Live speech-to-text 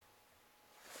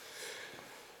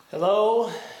Hello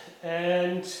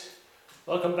and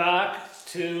welcome back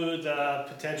to the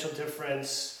Potential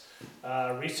Difference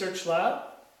Research Lab.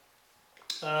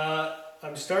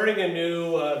 I'm starting a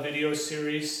new video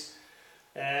series,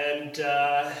 and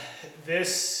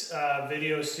this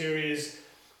video series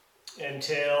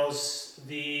entails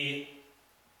the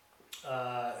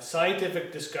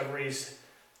scientific discoveries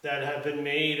that have been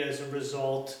made as a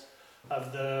result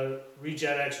of the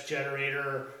Regenerative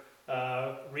generator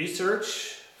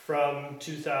research from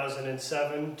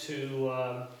 2007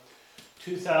 to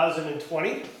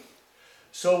 2020.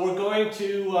 So we're going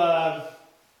to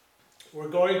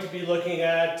be looking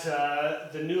at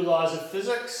the new laws of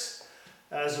physics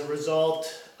as a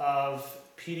result of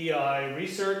PDI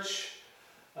research,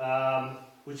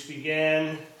 which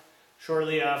began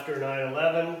shortly after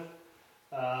 9/11,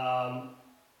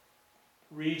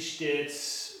 reached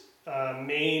its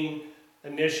main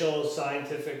initial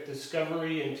scientific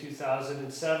discovery in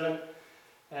 2007,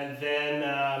 and then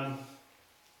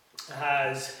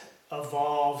has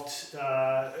evolved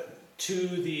to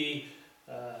the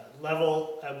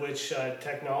level at which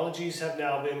technologies have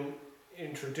now been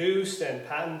introduced and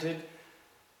patented,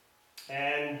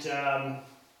 and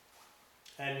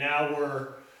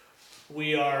now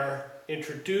we are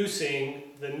introducing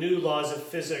the new laws of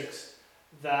physics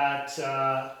that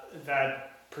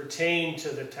pertain to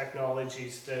the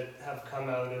technologies that have come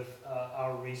out of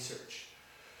our research.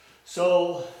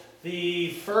 So the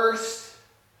first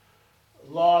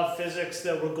law of physics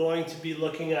that we're going to be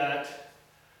looking at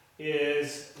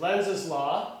is LENZ'S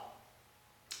law,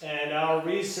 and our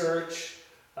research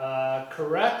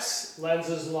corrects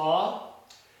LENZ'S law,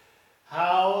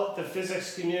 how the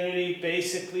physics community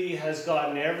basically has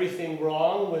gotten everything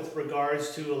wrong with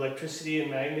regards to electricity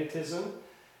and magnetism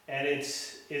and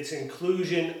its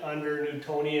inclusion under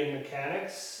Newtonian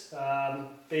mechanics,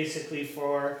 basically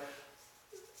for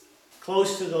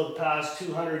close to the past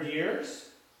 200 years.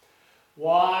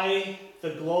 Why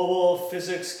the global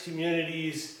physics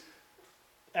community's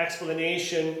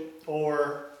explanation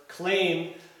or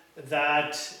claim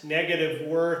that negative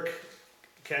work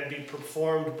can be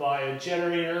performed by a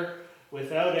generator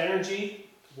without energy,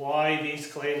 why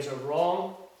these claims are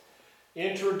wrong.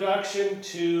 Introduction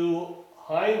to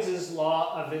Heins'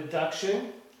 law of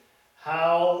induction,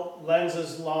 how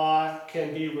LENZ'S law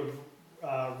can be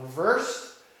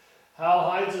reversed, how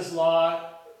LENZ'S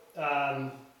law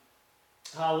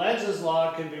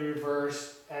can be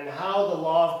reversed, and how the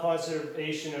law of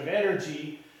conservation of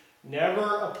energy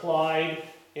never applied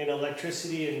in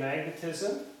electricity and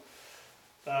magnetism.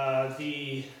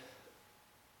 The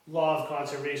law of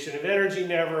conservation of energy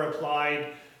never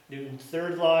applied, Newton's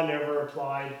third law never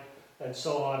applied, and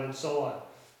so on and so on.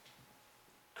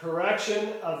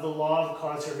 Correction of the law of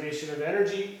conservation of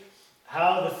energy,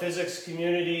 how the physics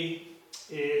community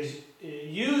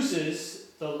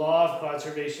uses the law of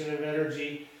conservation of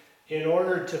energy in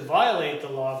order to violate the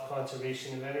law of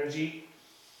conservation of energy.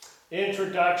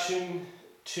 Introduction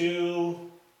to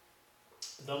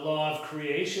the law of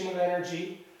creation of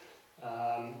energy,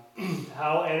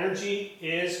 how energy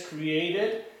is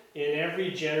created in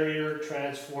every generator,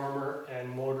 transformer, and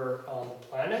motor on the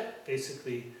planet,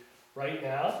 basically right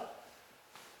now.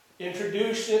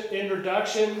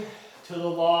 Introduction to the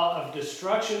law of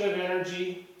destruction of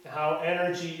energy, how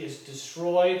energy is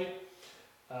destroyed.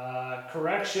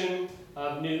 Correction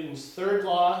of Newton's third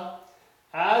law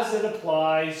as it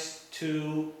applies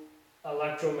to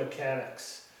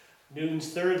electromechanics. Newton's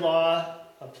third law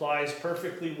applies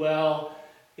perfectly well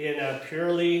in a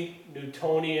purely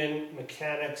Newtonian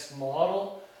mechanics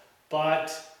model,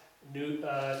 but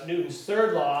Newton's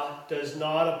third law does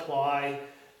not apply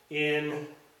in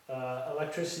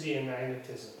electricity and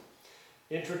magnetism.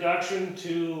 Introduction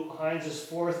to Heins'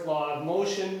 fourth law of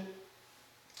motion,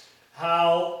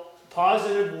 how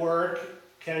positive work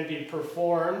can be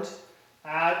performed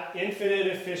at infinite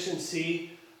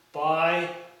efficiency by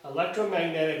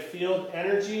electromagnetic field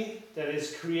energy that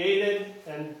is created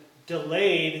and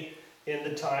delayed in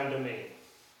the time domain.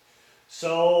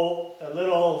 So a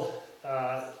little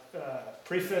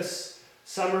preface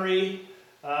summary.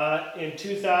 In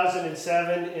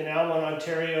 2007 in Almont,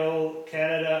 Ontario,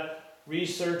 Canada,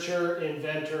 researcher,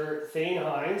 inventor Thane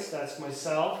Heins, that's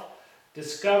myself,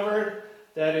 discovered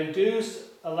that induced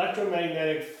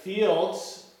electromagnetic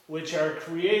fields, which are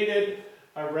created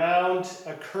around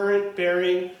a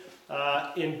current-bearing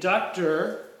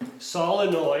inductor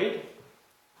solenoid.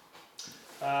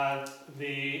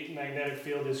 The magnetic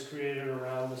field is created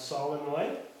around the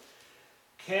solenoid,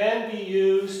 can be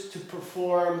used to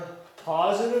perform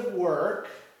positive work,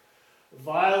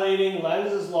 violating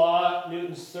LENZ'S law,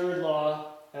 Newton's third law,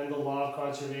 and the law of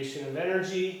conservation of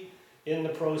energy in the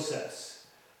process.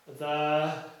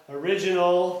 The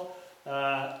original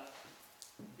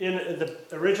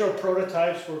original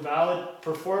prototypes were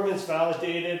performance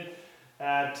validated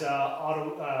at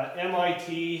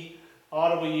MIT,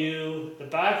 Ottawa U. The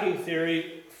backing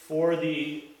theory for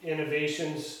the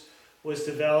innovations was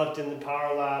developed in the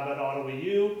Power Lab at Ottawa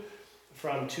U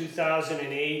from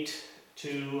 2008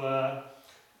 to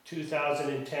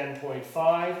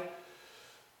 2010.5.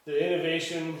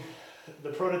 The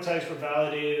prototypes were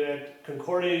validated at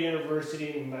Concordia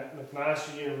University,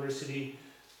 McMaster University,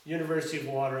 University of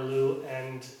Waterloo,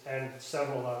 and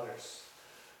several others.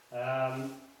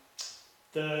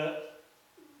 The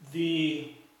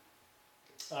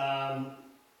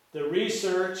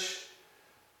research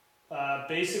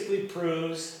basically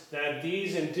proves that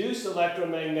these induced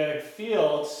electromagnetic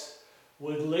fields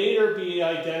would later be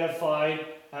identified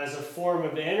as a form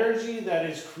of energy that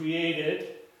is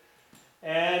created,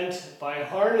 and by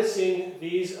harnessing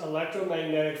these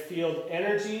electromagnetic field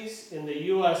energies in the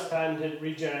US patented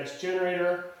Regenerative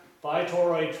generator,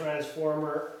 bitoroid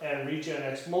transformer, and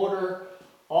Regenerative motor,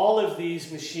 all of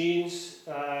these machines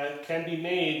can be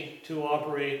made to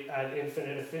operate at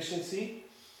infinite efficiency,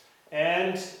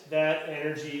 and that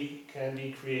energy can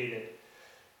be created.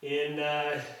 In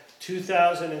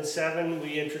 2007,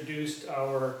 we introduced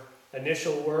our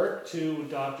initial work to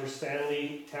Dr.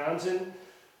 Stanley Townsend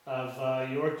of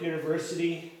York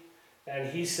University, and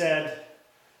he said,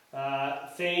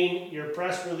 Thane, your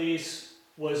press release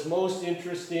was most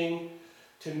interesting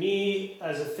to me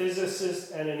as a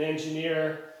physicist and an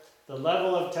engineer. The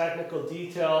level of technical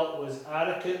detail was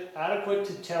adequate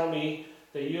to tell me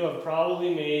that you have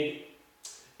probably made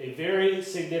a very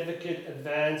significant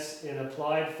advance in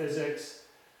applied physics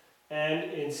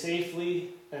and in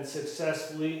safely and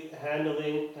successfully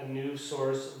handling a new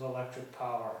source of electric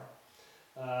power.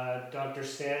 Dr.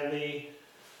 Stanley,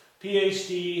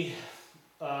 PhD,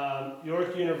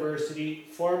 York University,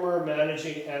 former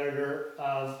managing editor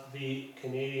of the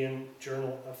Canadian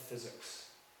Journal of Physics.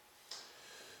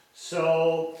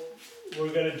 So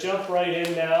we're going to jump right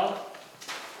in now.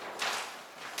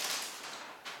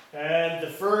 And the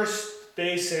first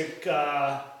basic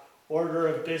order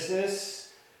of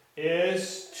business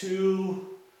is to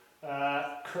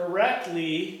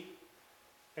correctly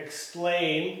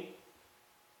explain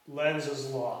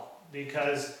LENZ'S law,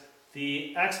 because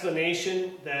the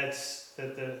explanation that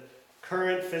the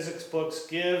current physics books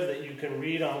give, that you can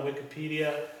read on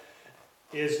Wikipedia,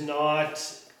 is not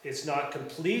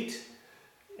complete,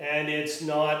 and it's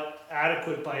not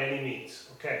adequate by any means.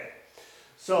 Okay,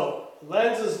 so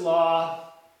LENZ'S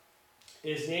law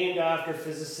is named after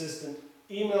physicist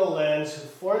Emil Lenz, who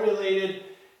formulated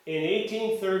in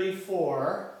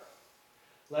 1834.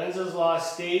 LENZ'S law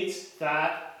states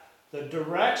that the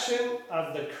direction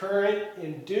of the current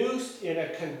induced in a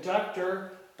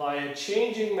conductor by a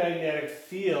changing magnetic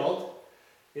field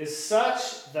is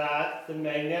such that the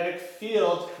magnetic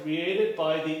field created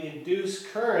by the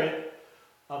induced current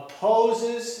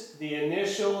opposes the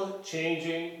initial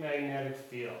changing magnetic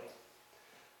field.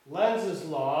 LENZ'S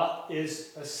law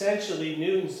is essentially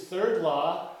Newton's third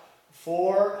law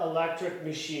for electric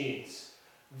machines,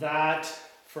 that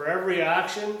for every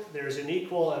action, there's an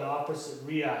equal and opposite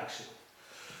reaction.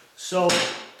 So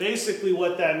basically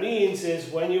what that means is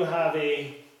when you have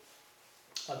a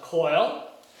coil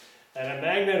and a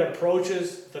magnet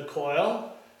approaches the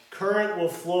coil, current will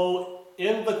flow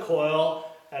in the coil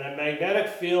and a magnetic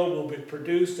field will be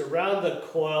produced around the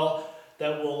coil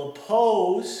that will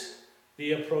oppose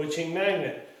the approaching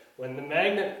magnet. When the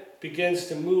magnet begins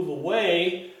to move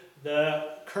away,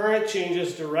 the current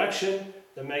changes direction,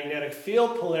 the magnetic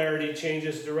field polarity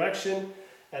changes direction,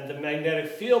 and the magnetic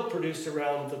field produced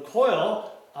around the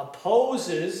coil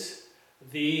opposes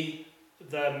the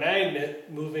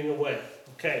magnet moving away.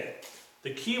 Okay, the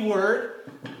key word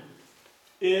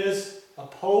is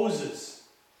opposes.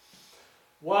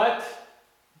 What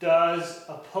does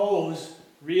oppose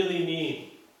really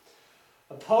mean?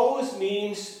 Oppose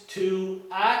means to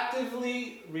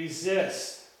actively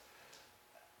resist.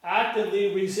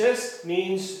 Actively resist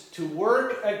means to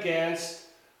work against,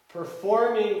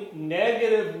 performing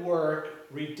negative work,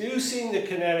 reducing the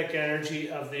kinetic energy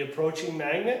of the approaching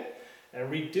magnet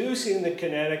and reducing the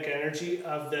kinetic energy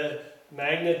of the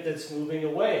magnet that's moving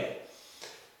away.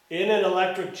 In an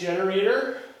electric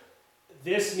generator,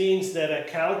 this means that a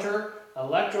counter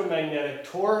electromagnetic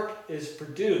torque is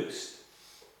produced.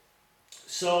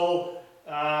 So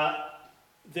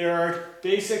there are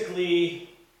basically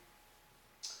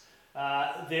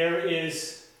there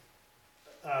is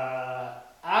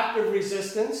active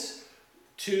resistance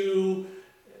to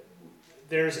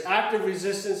there's active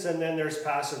resistance and then there's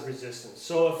passive resistance.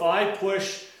 So if I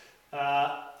push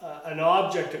an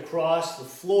object across the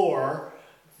floor,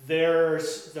 the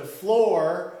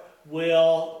floor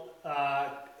will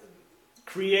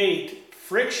create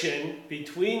friction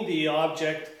between the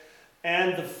object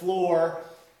and the floor,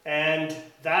 and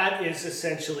that is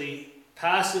essentially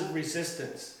passive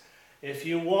resistance. If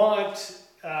you want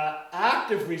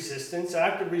active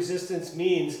resistance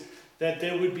means that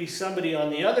there would be somebody on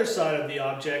the other side of the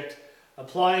object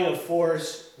applying a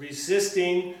force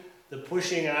resisting the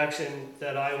pushing action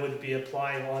that I would be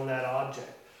applying on that object.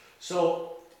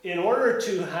 So in order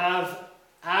to have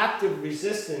active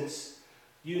resistance,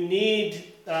 you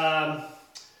need a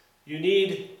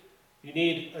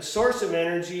source of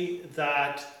energy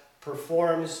that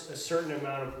performs a certain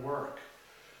amount of work.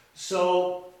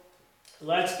 So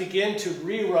let's begin to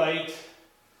rewrite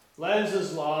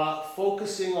Lenz's law,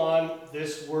 focusing on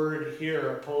this word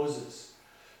here, opposes.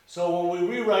 So when we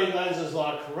rewrite Lenz's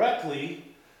law correctly,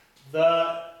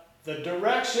 the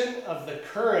direction of the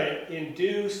current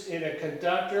induced in a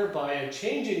conductor by a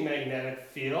changing magnetic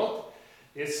field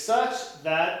is such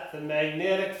that the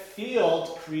magnetic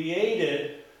field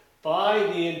created by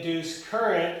the induced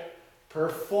current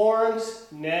performs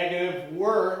negative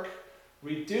work,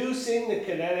 reducing the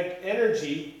kinetic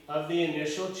energy of the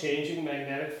initial changing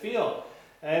magnetic field.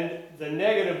 And the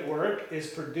negative work is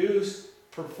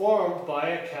performed by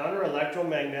a counter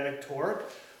electromagnetic torque,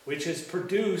 which is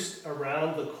produced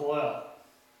around the coil.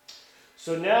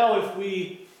 So now if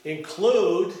we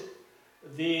include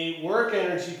the work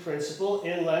energy principle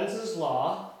in Lenz's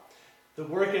law, the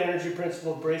work energy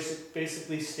principle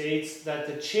basically states that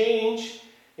the change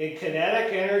in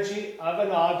kinetic energy of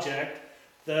an object,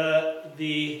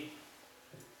 the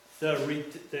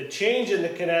change in the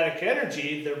kinetic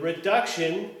energy, the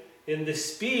reduction in the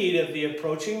speed of the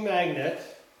approaching magnet,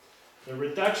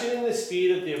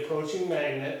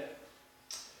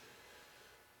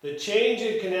 the change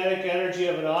in kinetic energy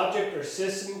of an object or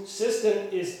system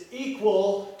is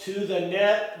equal to the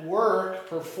net work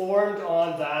performed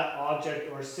on that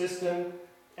object or system,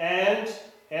 and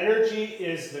energy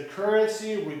is the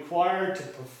currency required to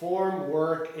perform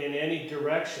work in any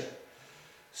direction.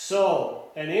 So,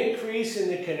 an increase in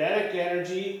the kinetic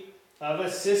energy of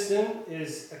a system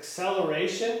is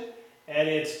acceleration, and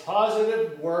it's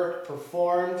positive work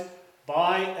performed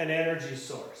by an energy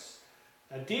source.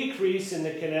 A decrease in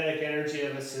the kinetic energy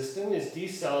of a system is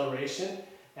deceleration,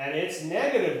 and it's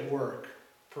negative work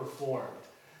performed.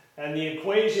 And the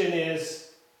equation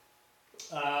is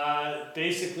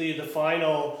basically the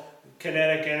final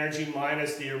kinetic energy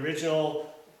minus the original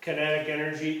kinetic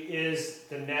energy is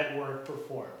the net work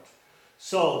performed.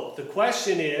 So the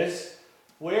question is,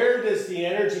 where does the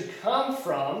energy come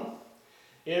from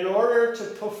in order to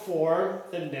perform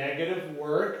the negative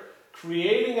work,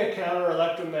 creating a counter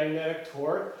electromagnetic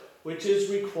torque, which is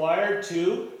required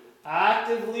to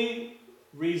actively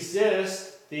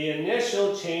resist the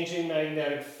initial changing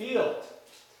magnetic field?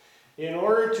 In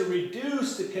order to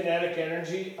reduce the kinetic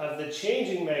energy of the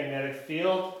changing magnetic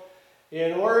field,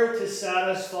 in order to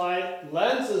satisfy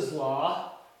Lenz's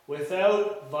law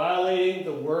without violating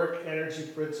the work energy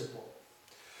principle.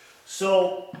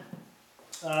 So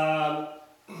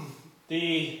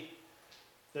the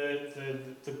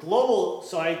global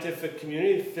scientific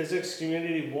community, the physics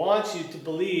community, wants you to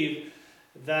believe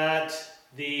that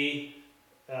the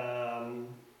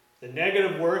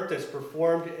negative work that's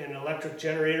performed in an electric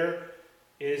generator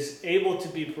is able to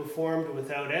be performed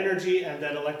without energy, and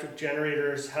that electric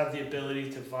generators have the ability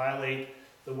to violate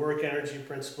the work energy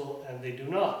principle, and they do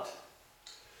not.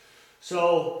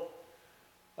 So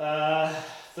the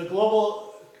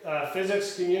global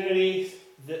physics community,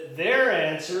 their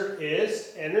answer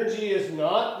is energy is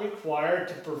not required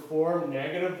to perform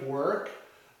negative work,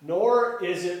 nor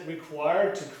is it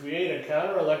required to create a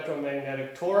counter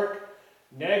electromagnetic torque.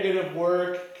 Negative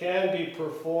work can be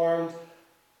performed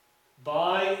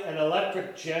by an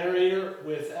electric generator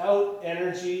without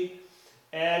energy,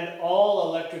 and all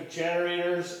electric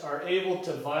generators are able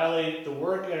to violate the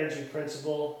work energy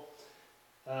principle,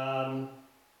 and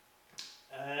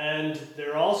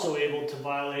they're also able to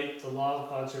violate the law of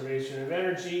conservation of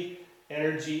energy.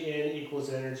 Energy in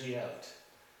equals energy out.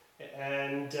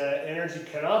 And energy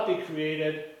cannot be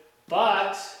created,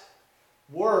 but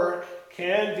work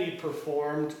can be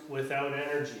performed without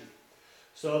energy.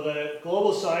 So the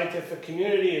global scientific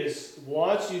community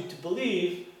wants you to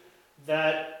believe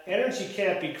that energy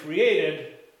can't be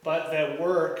created, but that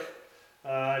work,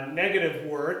 negative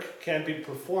work, can be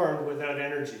performed without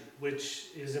energy, which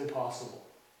is impossible.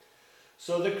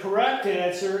 So the correct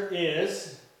answer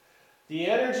is the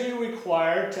energy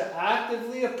required to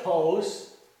actively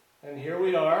oppose, and here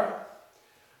we are,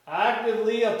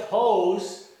 actively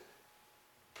oppose,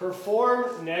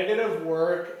 perform negative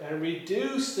work, and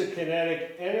reduce the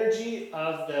kinetic energy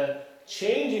of the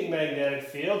changing magnetic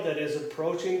field that is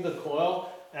approaching the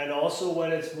coil and also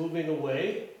when it's moving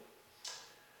away,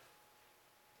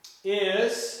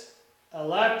 is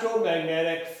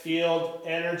electromagnetic field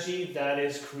energy that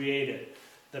is created.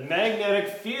 The magnetic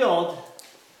field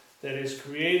that is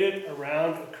created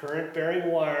around a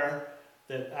current-bearing wire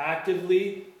that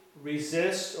actively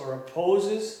resists or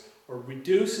opposes or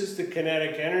reduces the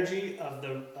kinetic energy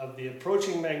of the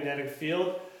approaching magnetic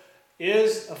field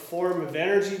is a form of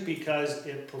energy because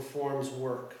it performs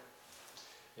work.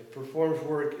 It performs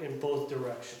work in both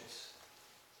directions.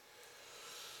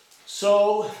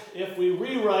 So if we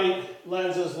rewrite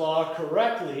Lenz's law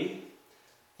correctly,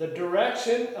 the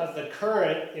direction of the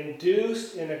current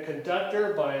induced in a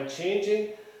conductor by a changing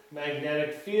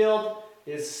magnetic field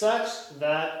is such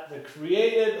that the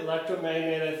created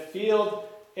electromagnetic field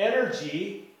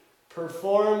energy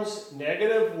performs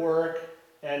negative work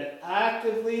and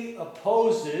actively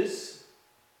opposes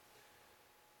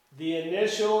the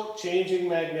initial changing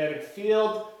magnetic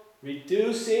field,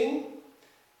 reducing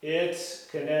its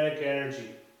kinetic energy,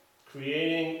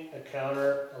 creating a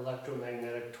counter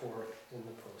electromagnetic torque in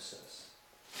the process.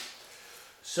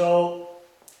 So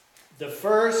the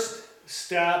first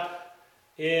step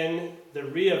in the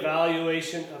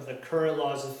reevaluation of the current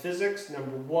laws of physics,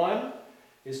 number one,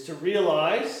 is to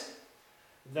realize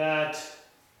that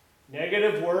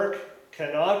negative work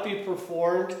cannot be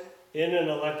performed in an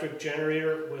electric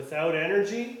generator without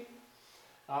energy.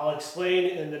 I'll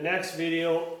explain in the next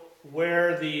video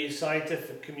where the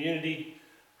scientific community,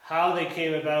 how they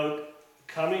came about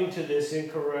coming to this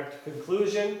incorrect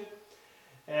conclusion,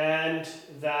 and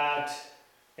that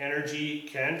energy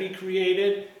can be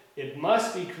created. It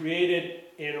must be created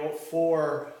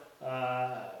for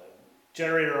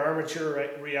generator armature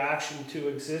reaction to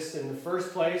exist in the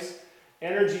first place.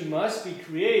 Energy must be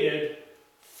created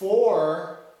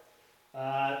for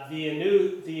the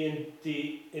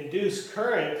induced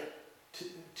current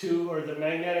or the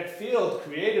magnetic field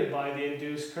created by the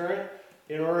induced current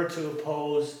in order to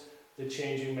oppose the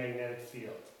changing magnetic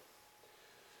field.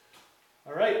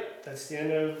 All right, that's the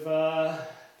end of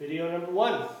video number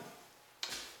one.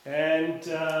 And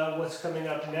what's coming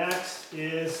up next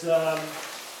is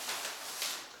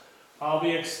I'll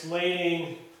be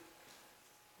explaining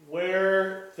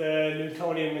where the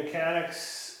Newtonian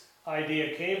mechanics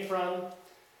idea came from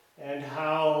and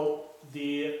how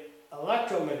the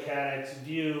electromechanics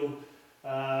view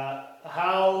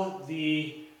how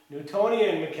the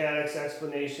Newtonian mechanics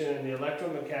explanation and the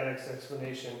electromechanics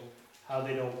explanation, how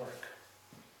they don't work.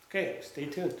 Okay, stay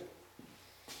tuned.